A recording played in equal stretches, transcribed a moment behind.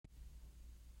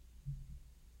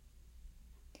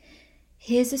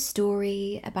Here's a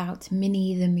story about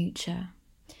Minnie the Moocher.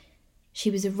 She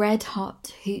was a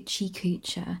red-hot hoochie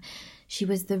coocher. She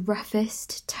was the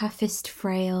roughest, toughest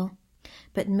frail,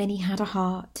 but Minnie had a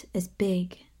heart as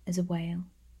big as a whale.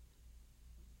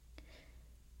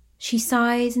 She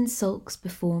sighs and sulks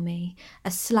before me, a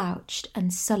slouched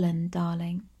and sullen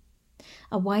darling.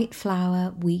 A white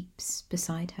flower weeps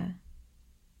beside her.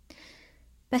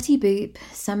 Betty Boop,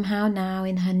 somehow now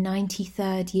in her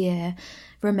 93rd year,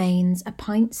 remains a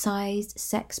pint-sized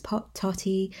sex-pot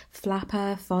totty,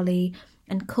 flapper, folly,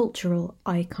 and cultural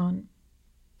icon.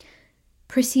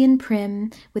 Prissy and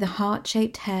prim, with a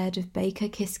heart-shaped head of Baker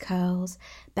kiss curls,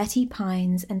 Betty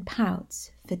pines and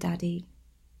pouts for Daddy.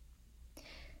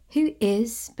 Who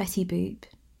is Betty Boop,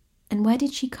 and where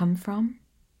did she come from?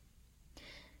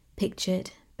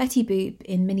 Pictured, Betty Boop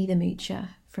in Minnie the Moocher,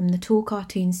 from the tall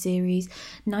cartoon series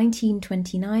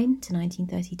 1929 to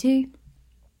 1932,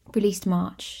 released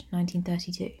March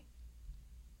 1932.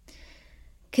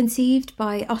 Conceived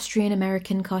by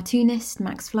Austrian-American cartoonist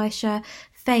Max Fleischer,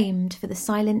 famed for the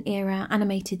silent era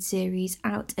animated series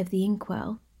Out of the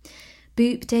Inkwell,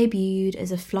 Boop debuted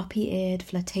as a floppy-eared,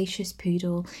 flirtatious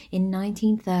poodle in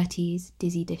 1930s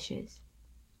Dizzy Dishes.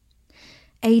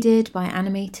 Aided by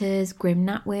animators Grim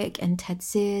Natwick and Ted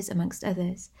Sears, amongst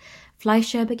others,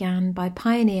 Fleischer began by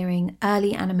pioneering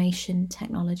early animation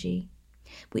technology,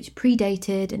 which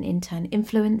predated and in turn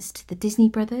influenced the Disney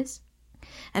Brothers,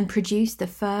 and produced the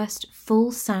first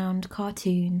full-sound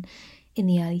cartoon in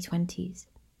the early 20s.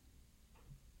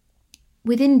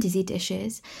 Within Dizzy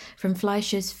Dishes, from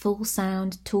Fleischer's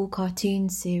full-sound tall cartoon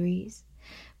series,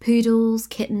 poodles,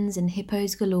 kittens and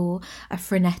hippos galore are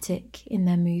frenetic in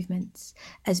their movements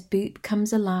as Boop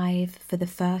comes alive for the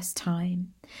first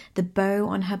time, the bow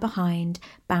on her behind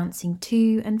bouncing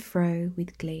to and fro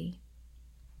with glee.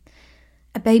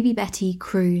 A baby Betty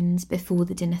croons before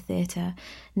the dinner theatre,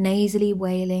 nasally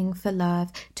wailing for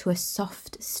love to a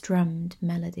soft-strummed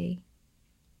melody.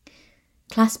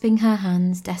 Clasping her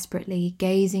hands desperately,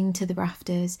 gazing to the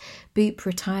rafters, Boop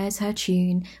retires her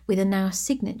tune with a now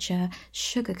signature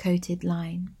sugar-coated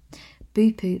line,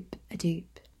 Boop-oop-a-doop.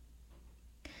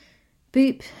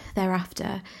 Boop,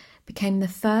 thereafter, became the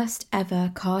first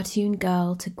ever cartoon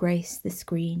girl to grace the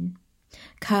screen.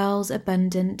 Curls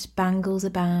abundant, bangles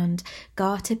abound,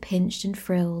 garter pinched and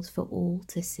frilled for all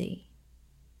to see.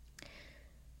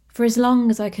 For as long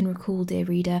as I can recall, dear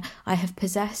reader, I have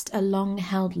possessed a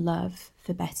long-held love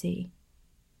for Betty.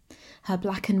 Her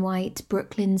black and white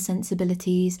Brooklyn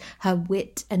sensibilities, her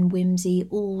wit and whimsy,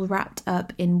 all wrapped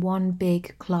up in one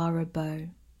big Clara bow.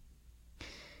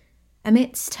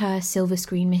 Amidst her silver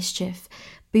screen mischief,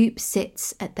 Boop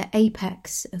sits at the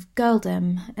apex of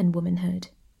girldom and womanhood.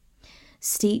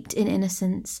 Steeped in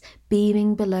innocence,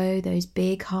 beaming below those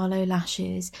big Harlow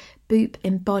lashes, Boop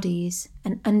embodies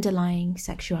an underlying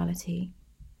sexuality.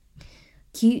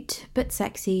 Cute but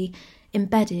sexy,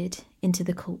 embedded into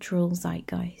the cultural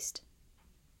zeitgeist.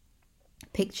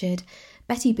 Pictured,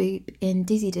 Betty Boop in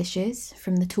Dizzy Dishes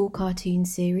from the tall cartoon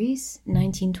series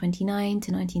 1929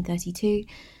 to 1932,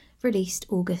 released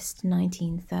August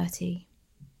 1930.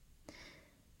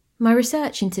 My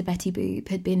research into Betty Boop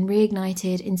had been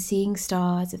reignited in seeing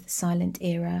stars of the silent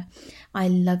era, I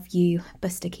Love You,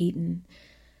 Buster Keaton,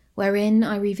 wherein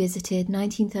I revisited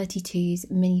 1932's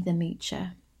Minnie the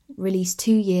Moocher, released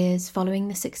 2 years following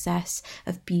the success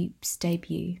of Boop's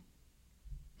debut.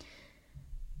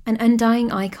 An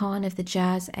undying icon of the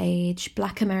jazz age,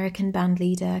 Black American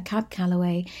bandleader Cab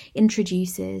Calloway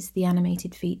introduces the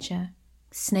animated feature,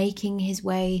 snaking his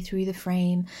way through the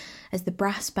frame as the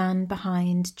brass band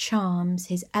behind charms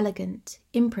his elegant,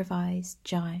 improvised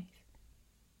jive.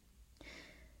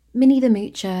 Minnie the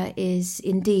Moocher is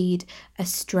indeed a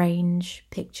strange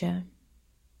picture.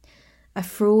 A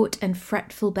fraught and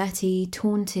fretful Betty,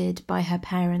 taunted by her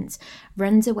parents,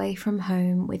 runs away from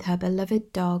home with her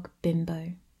beloved dog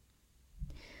Bimbo.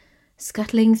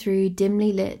 Scuttling through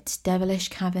dimly lit, devilish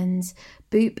caverns,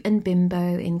 Boop and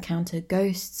Bimbo encounter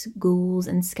ghosts, ghouls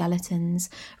and skeletons,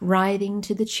 writhing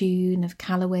to the tune of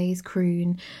Calloway's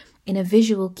croon, in a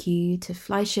visual cue to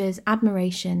Fleischer's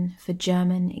admiration for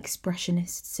German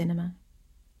expressionist cinema.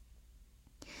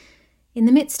 In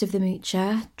the midst of the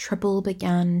Moocher, trouble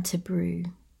began to brew.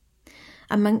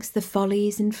 Amongst the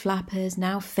follies and flappers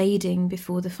now fading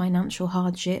before the financial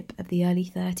hardship of the early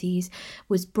 30s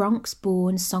was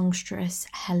Bronx-born songstress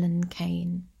Helen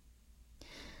Kane.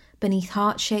 Beneath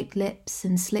heart-shaped lips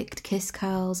and slicked kiss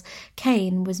curls,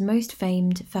 Kane was most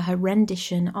famed for her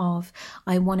rendition of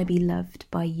I Wanna Be Loved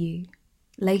by You,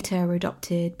 later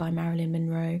adopted by Marilyn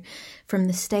Monroe, from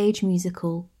the stage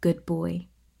musical Good Boy.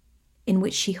 in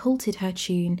which she halted her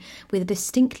tune with a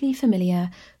distinctly familiar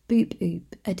boop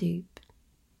oop a doop.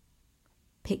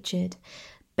 Pictured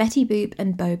Betty Boop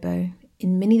and Bobo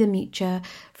in Minnie the Moocher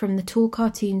from the tall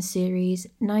cartoon series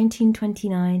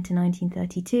 1929 to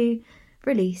 1932,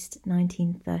 released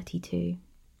 1932.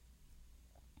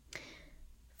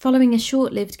 Following a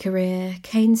short-lived career,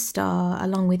 Kane's star,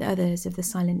 along with others of the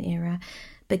silent era,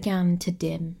 began to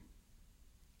dim.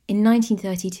 In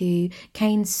 1932,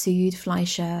 Kane sued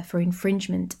Fleischer for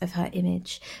infringement of her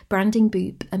image, branding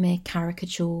Boop a mere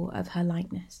caricature of her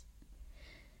likeness.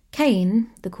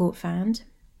 Kane, the court found,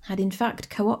 had in fact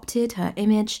co-opted her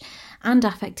image and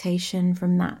affectation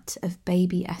from that of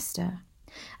Baby Esther,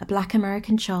 a Black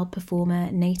American child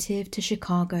performer native to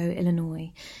Chicago,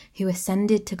 Illinois, who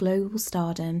ascended to global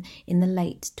stardom in the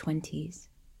late 20s.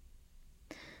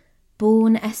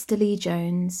 Born Esther Lee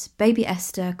Jones, Baby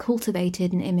Esther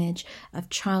cultivated an image of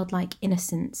childlike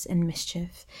innocence and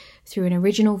mischief through an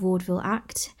original vaudeville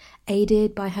act,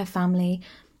 aided by her family,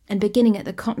 and beginning at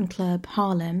the Cotton Club,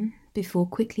 Harlem, before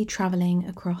quickly travelling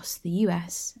across the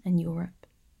US and Europe.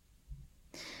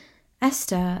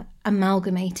 Esther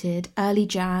amalgamated early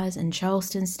jazz and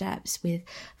Charleston steps with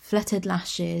fluttered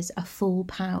lashes, a full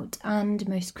pout, and,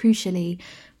 most crucially,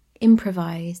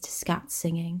 improvised scat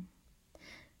singing.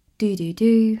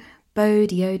 Do-do-do,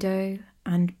 bo-diodo,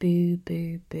 and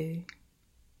boo-boo-boo.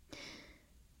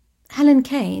 Helen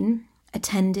Kane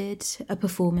attended a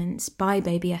performance by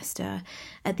Baby Esther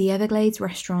at the Everglades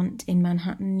restaurant in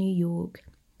Manhattan, New York,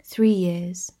 3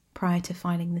 years prior to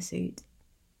filing the suit.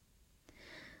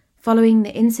 Following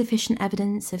the insufficient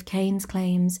evidence of Kane's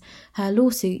claims, her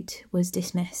lawsuit was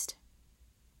dismissed.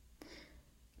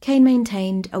 Kane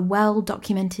maintained a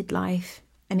well-documented life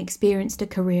and experienced a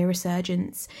career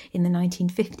resurgence in the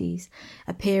 1950s,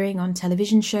 appearing on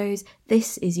television shows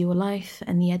This Is Your Life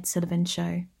and The Ed Sullivan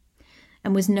Show,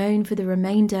 and was known for the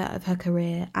remainder of her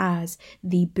career as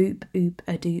the Boop Oop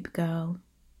a Doop girl.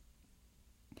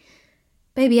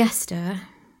 Baby Esther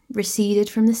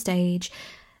receded from the stage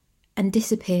and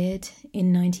disappeared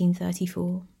in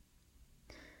 1934.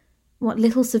 What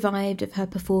little survived of her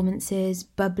performances,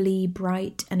 bubbly,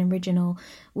 bright and original,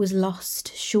 was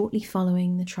lost shortly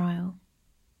following the trial.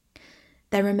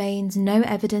 There remains no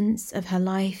evidence of her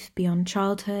life beyond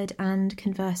childhood and,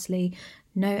 conversely,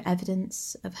 no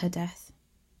evidence of her death.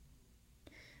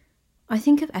 I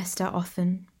think of Esther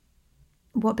often.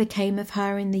 What became of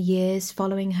her in the years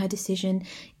following her decision,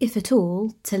 if at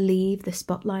all, to leave the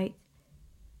spotlight?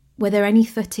 Whether any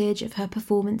footage of her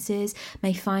performances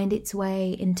may find its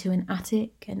way into an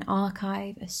attic, an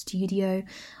archive, a studio,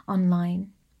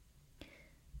 online.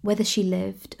 Whether she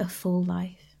lived a full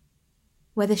life.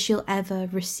 Whether she'll ever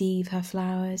receive her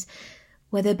flowers.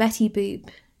 Whether Betty Boop,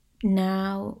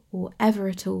 now or ever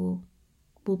at all,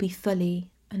 will be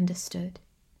fully understood.